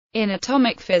In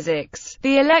atomic physics,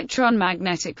 the electron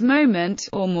magnetic moment,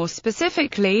 or more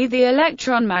specifically the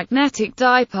electron magnetic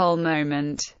dipole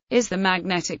moment, is the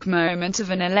magnetic moment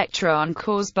of an electron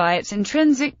caused by its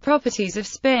intrinsic properties of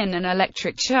spin and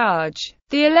electric charge.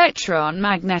 The electron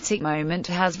magnetic moment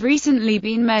has recently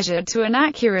been measured to an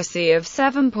accuracy of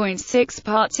 7.6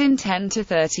 parts in 10 to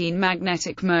 13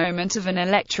 magnetic moment of an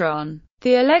electron.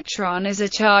 The electron is a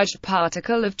charged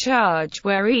particle of charge,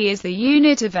 where E is the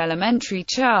unit of elementary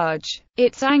charge.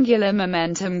 Its angular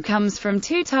momentum comes from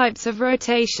two types of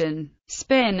rotation: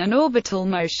 spin and orbital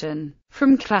motion.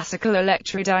 From classical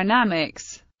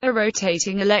electrodynamics, a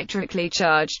rotating electrically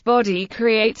charged body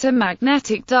creates a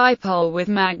magnetic dipole with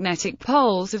magnetic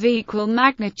poles of equal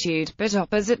magnitude but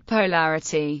opposite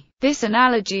polarity. This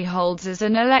analogy holds as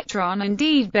an electron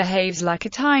indeed behaves like a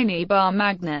tiny bar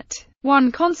magnet.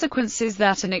 One consequence is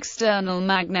that an external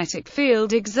magnetic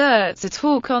field exerts a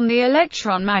torque on the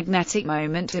electron magnetic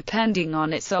moment depending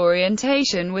on its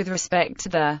orientation with respect to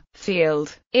the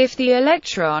field. If the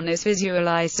electron is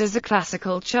visualized as a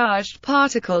classical charged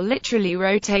particle literally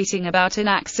rotating about an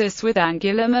axis with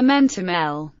angular momentum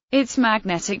L, its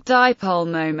magnetic dipole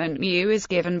moment μ is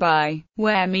given by,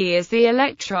 where m is the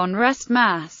electron rest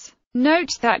mass. Note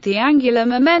that the angular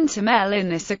momentum L in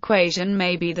this equation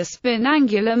may be the spin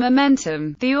angular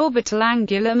momentum, the orbital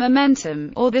angular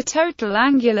momentum, or the total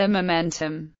angular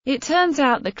momentum. It turns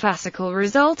out the classical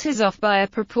result is off by a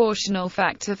proportional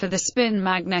factor for the spin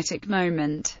magnetic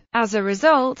moment. As a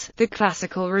result, the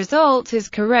classical result is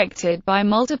corrected by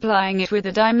multiplying it with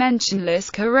a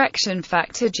dimensionless correction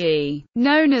factor G.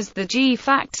 Known as the G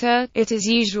factor, it is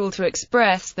usual to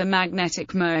express the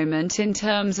magnetic moment in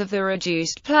terms of the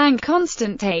reduced Planck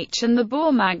constant h and the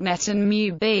Bohr magneton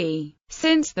μb.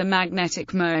 Since the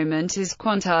magnetic moment is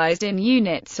quantized in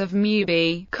units of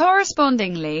μb,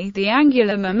 correspondingly, the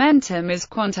angular momentum is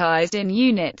quantized in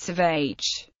units of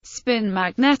h. Spin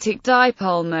magnetic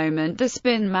dipole moment. The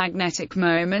spin magnetic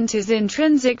moment is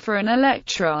intrinsic for an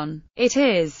electron. It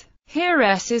is. Here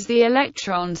S is the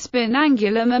electron spin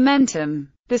angular momentum.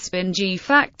 The spin G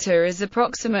factor is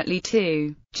approximately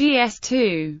 2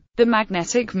 gs2. The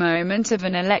magnetic moment of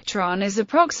an electron is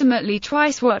approximately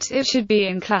twice what it should be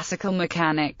in classical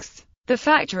mechanics. The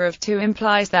factor of 2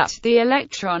 implies that the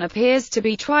electron appears to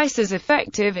be twice as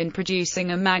effective in producing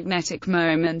a magnetic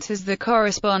moment as the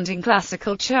corresponding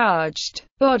classical charged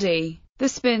body. The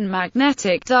spin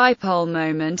magnetic dipole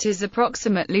moment is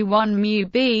approximately 1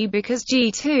 μb because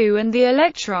G2 and the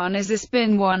electron is a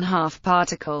spin 1/2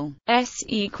 particle. S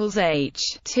equals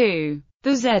h2.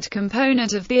 The Z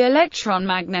component of the electron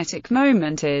magnetic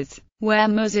moment is, where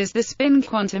ms is the spin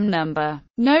quantum number.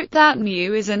 Note that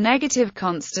μ is a negative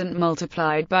constant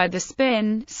multiplied by the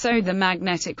spin, so the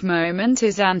magnetic moment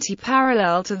is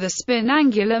anti-parallel to the spin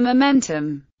angular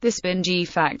momentum. The spin G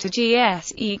factor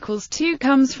Gs equals 2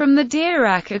 comes from the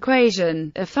Dirac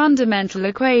equation, a fundamental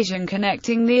equation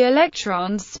connecting the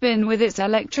electron's spin with its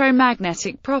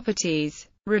electromagnetic properties.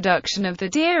 Reduction of the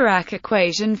Dirac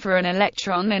equation for an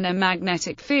electron in a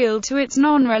magnetic field to its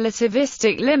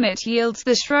non-relativistic limit yields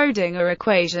the Schrödinger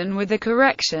equation with a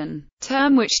correction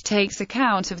term which takes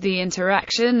account of the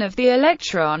interaction of the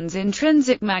electron's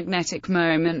intrinsic magnetic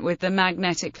moment with the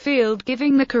magnetic field,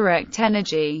 giving the correct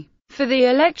energy. For the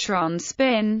electron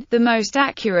spin, the most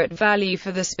accurate value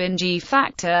for the spin G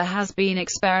factor has been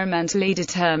experimentally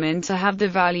determined to have the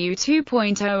value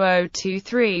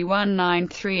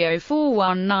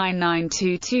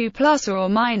 2.002319304199922 plus or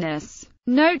minus.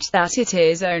 Note that it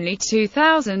is only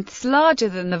 0.002 larger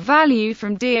than the value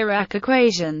from Dirac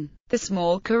equation. The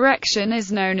small correction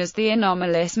is known as the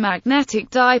anomalous magnetic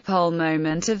dipole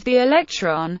moment of the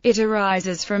electron. It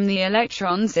arises from the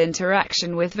electron's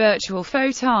interaction with virtual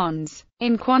photons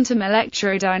in quantum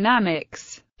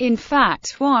electrodynamics. In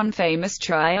fact, one famous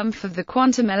triumph of the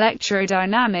quantum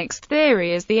electrodynamics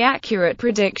theory is the accurate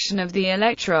prediction of the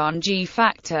electron G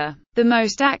factor. The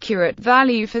most accurate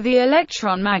value for the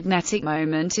electron magnetic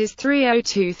moment is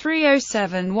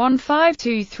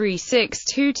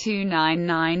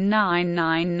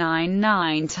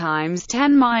 302.307152362299999 times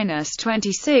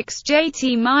 10⁻26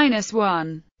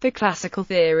 JT-1. The classical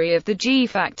theory of the G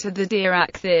factor. The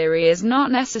Dirac theory is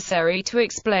not necessary to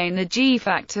explain the G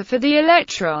factor for the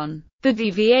electron. The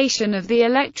deviation of the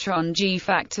electron G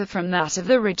factor from that of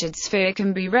the rigid sphere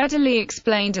can be readily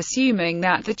explained assuming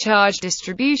that the charge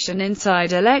distribution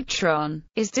inside electron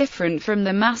is different from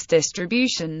the mass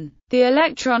distribution. The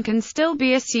electron can still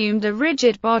be assumed a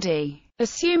rigid body.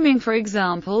 Assuming, for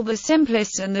example, the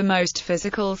simplest and the most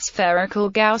physical spherical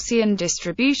Gaussian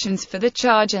distributions for the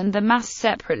charge and the mass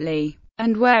separately,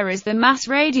 And where is the mass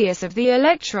radius of the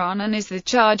electron and is the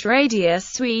charge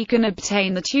radius? We can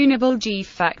obtain the tunable G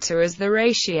factor as the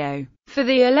ratio. For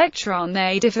the electron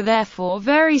they differ therefore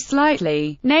very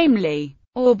slightly, namely,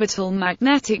 orbital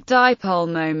magnetic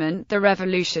dipole moment, the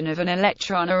revolution of an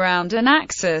electron around an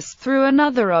axis through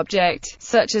another object,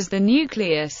 such as the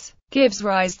nucleus, gives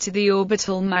rise to the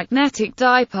orbital magnetic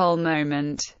dipole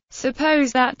moment.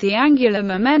 Suppose that the angular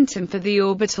momentum for the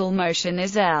orbital motion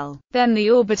is L, then the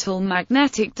orbital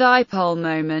magnetic dipole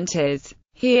moment is,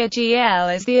 here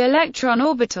Gl is the electron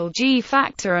orbital G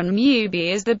factor and μb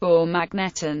is the Bohr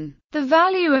magneton. The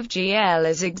value of Gl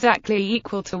is exactly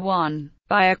equal to 1.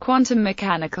 By a quantum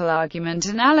mechanical argument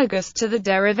analogous to the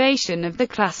derivation of the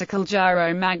classical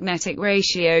gyromagnetic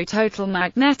ratio total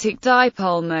magnetic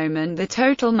dipole moment, the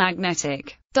total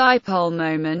magnetic dipole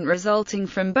moment resulting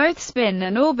from both spin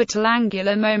and orbital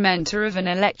angular momenta of an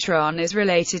electron is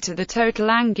related to the total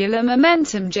angular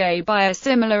momentum J by a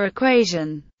similar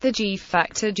equation. The G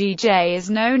factor Gj is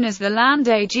known as the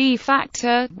Landé G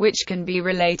factor, which can be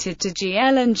related to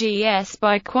Gl and Gs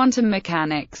by quantum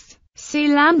mechanics. See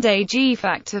Landé G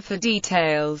factor for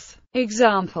details.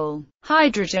 Example: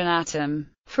 hydrogen atom.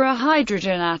 For a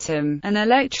hydrogen atom, an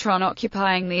electron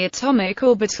occupying the atomic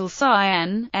orbital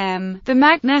psi m, the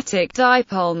magnetic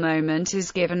dipole moment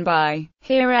is given by,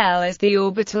 here L is the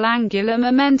orbital angular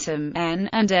momentum, n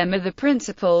and m are the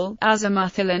principal,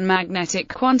 azimuthal and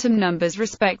magnetic quantum numbers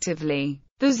respectively.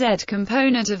 The Z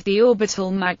component of the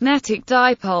orbital magnetic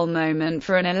dipole moment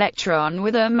for an electron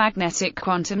with a magnetic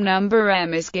quantum number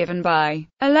m is given by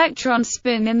electron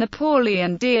spin in the Pauli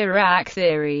and Dirac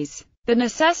theories. The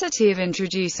necessity of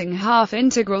introducing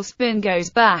half-integral spin goes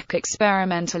back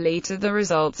experimentally to the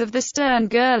results of the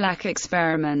Stern-Gerlach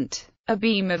experiment. A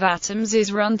beam of atoms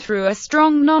is run through a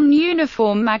strong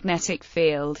non-uniform magnetic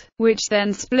field, which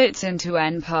then splits into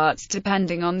n parts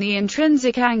depending on the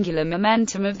intrinsic angular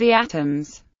momentum of the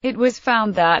atoms. It was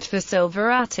found that for silver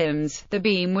atoms, the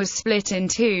beam was split in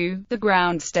two. The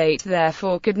ground state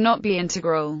therefore could not be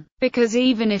integral, because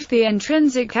even if the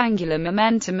intrinsic angular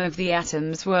momentum of the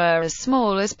atoms were as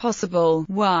small as possible,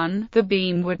 1, the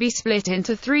beam would be split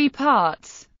into 3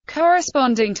 parts,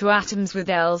 corresponding to atoms with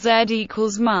Lz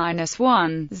equals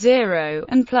 -1, 0,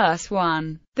 and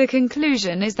 +1. The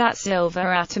conclusion is that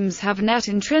silver atoms have net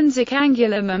intrinsic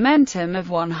angular momentum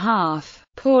of 1/2.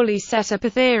 Pauli set up a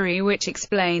theory which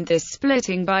explained this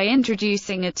splitting by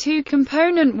introducing a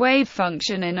two-component wave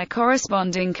function in a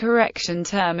corresponding correction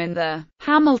term in the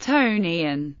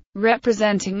Hamiltonian,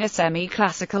 representing a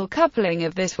semi-classical coupling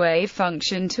of this wave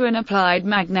function to an applied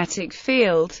magnetic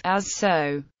field, as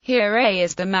so. Here A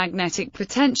is the magnetic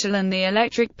potential and the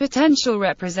electric potential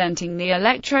representing the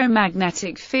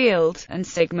electromagnetic field, and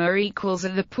sigma equals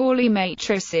are the Pauli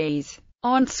matrices.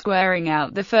 On squaring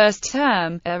out the first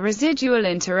term, a residual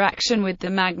interaction with the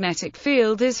magnetic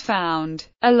field is found,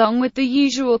 along with the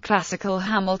usual classical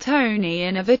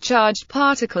Hamiltonian of a charged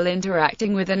particle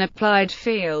interacting with an applied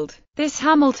field. This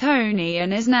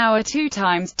Hamiltonian is now a 2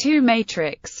 times 2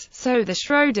 matrix, so the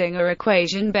Schrödinger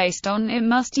equation based on it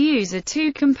must use a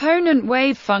two-component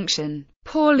wave function.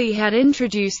 Pauli had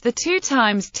introduced the 2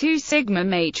 times 2 sigma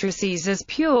matrices as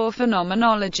pure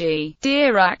phenomenology.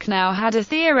 Dirac now had a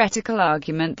theoretical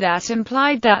argument that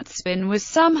implied that spin was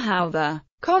somehow the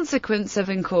consequence of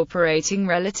incorporating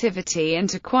relativity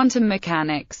into quantum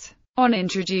mechanics. On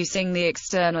introducing the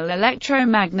external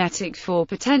electromagnetic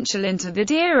potential into the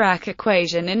Dirac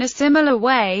equation in a similar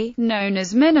way, known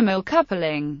as minimal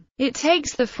coupling, it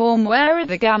takes the form where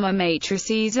the gamma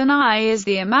matrices and I is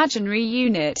the imaginary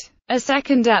unit. A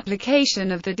second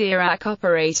application of the Dirac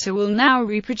operator will now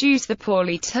reproduce the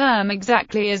Pauli term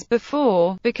exactly as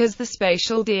before, because the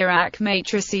spatial Dirac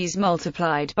matrices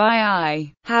multiplied by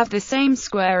I have the same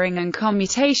squaring and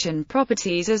commutation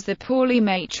properties as the Pauli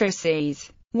matrices.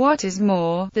 What is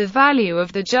more, the value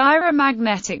of the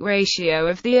gyromagnetic ratio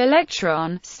of the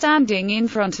electron, standing in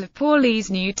front of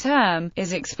Pauli's new term,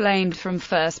 is explained from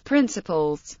first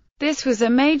principles. This was a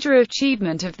major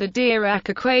achievement of the Dirac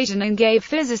equation and gave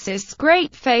physicists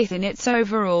great faith in its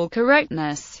overall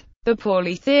correctness. The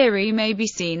Pauli theory may be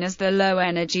seen as the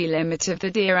low-energy limit of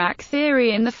the Dirac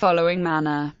theory in the following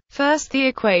manner. First, the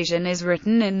equation is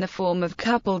written in the form of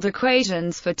coupled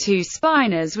equations for two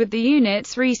spinors with the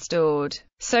units restored.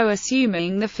 So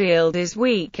assuming the field is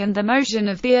weak and the motion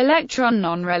of the electron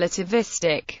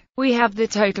non-relativistic, we have the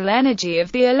total energy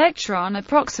of the electron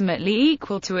approximately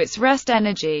equal to its rest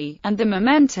energy, and the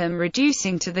momentum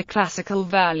reducing to the classical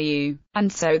value.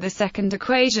 And so the second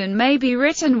equation may be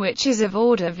written which is of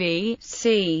order v,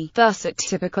 c, thus at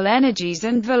typical energies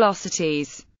and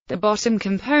velocities. The bottom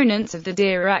components of the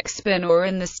Dirac spin-or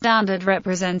in the standard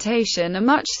representation are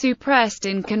much suppressed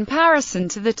in comparison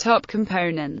to the top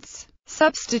components.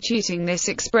 Substituting this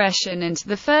expression into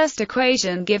the first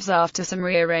equation gives, after some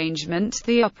rearrangement,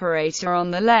 the operator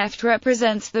on the left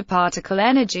represents the particle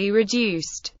energy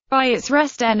reduced by its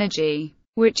rest energy,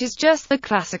 which is just the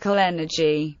classical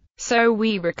energy. So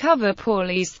we recover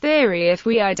Pauli's theory if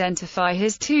we identify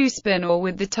his 2 spin-or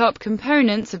with the top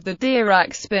components of the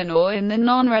Dirac spin-or in the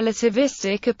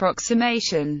non-relativistic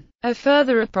approximation. A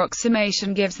further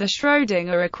approximation gives the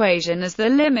Schrödinger equation as the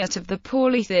limit of the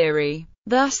Pauli theory.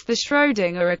 Thus the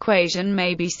Schrödinger equation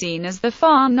may be seen as the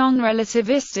far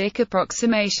non-relativistic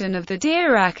approximation of the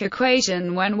Dirac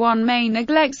equation when one may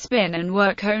neglect spin and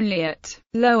work only at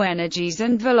low energies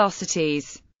and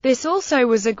velocities. This also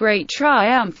was a great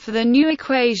triumph for the new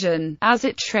equation, as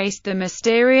it traced the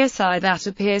mysterious I that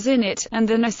appears in it, and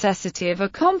the necessity of a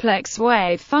complex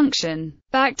wave function,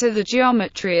 back to the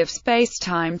geometry of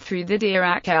spacetime through the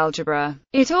Dirac algebra.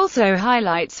 It also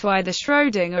highlights why the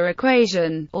Schrödinger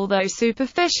equation, although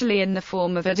superficially in the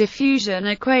form of a diffusion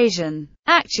equation,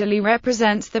 actually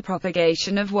represents the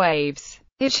propagation of waves.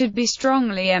 It should be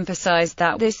strongly emphasized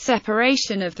that this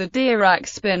separation of the Dirac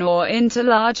spin-or into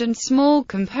large and small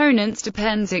components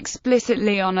depends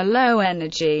explicitly on a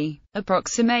low-energy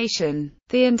approximation.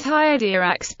 The entire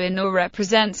Dirac spin-or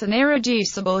represents an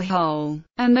irreducible whole,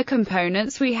 and the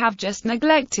components we have just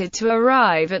neglected to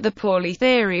arrive at the Pauli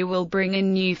theory will bring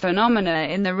in new phenomena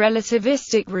in the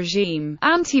relativistic regime,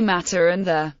 antimatter, and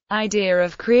the idea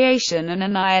of creation and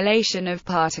annihilation of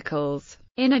particles.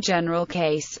 In a general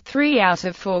case, 3 out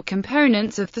of 4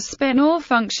 components of the spin-or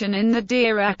function in the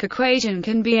Dirac equation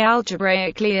can be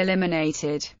algebraically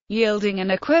eliminated, yielding an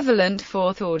equivalent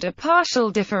 4th-order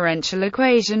partial differential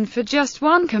equation for just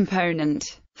one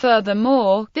component.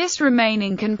 Furthermore, this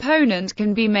remaining component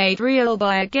can be made real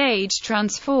by a gauge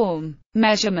transform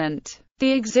measurement.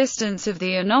 The existence of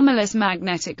the anomalous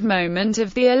magnetic moment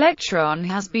of the electron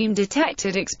has been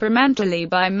detected experimentally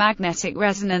by magnetic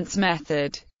resonance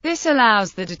method. This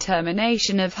allows the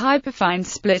determination of hyperfine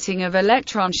splitting of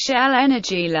electron shell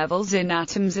energy levels in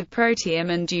atoms of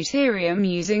protium and deuterium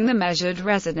using the measured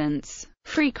resonance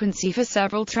frequency for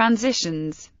several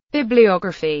transitions.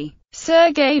 Bibliography: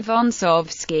 Sergei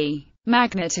Vonsovsky,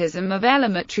 Magnetism of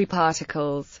Elementary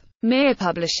Particles. Mir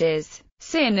publishes.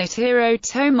 Sinatiro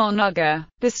Tomonaga,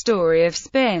 The Story of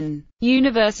Spin.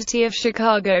 University of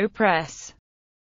Chicago Press.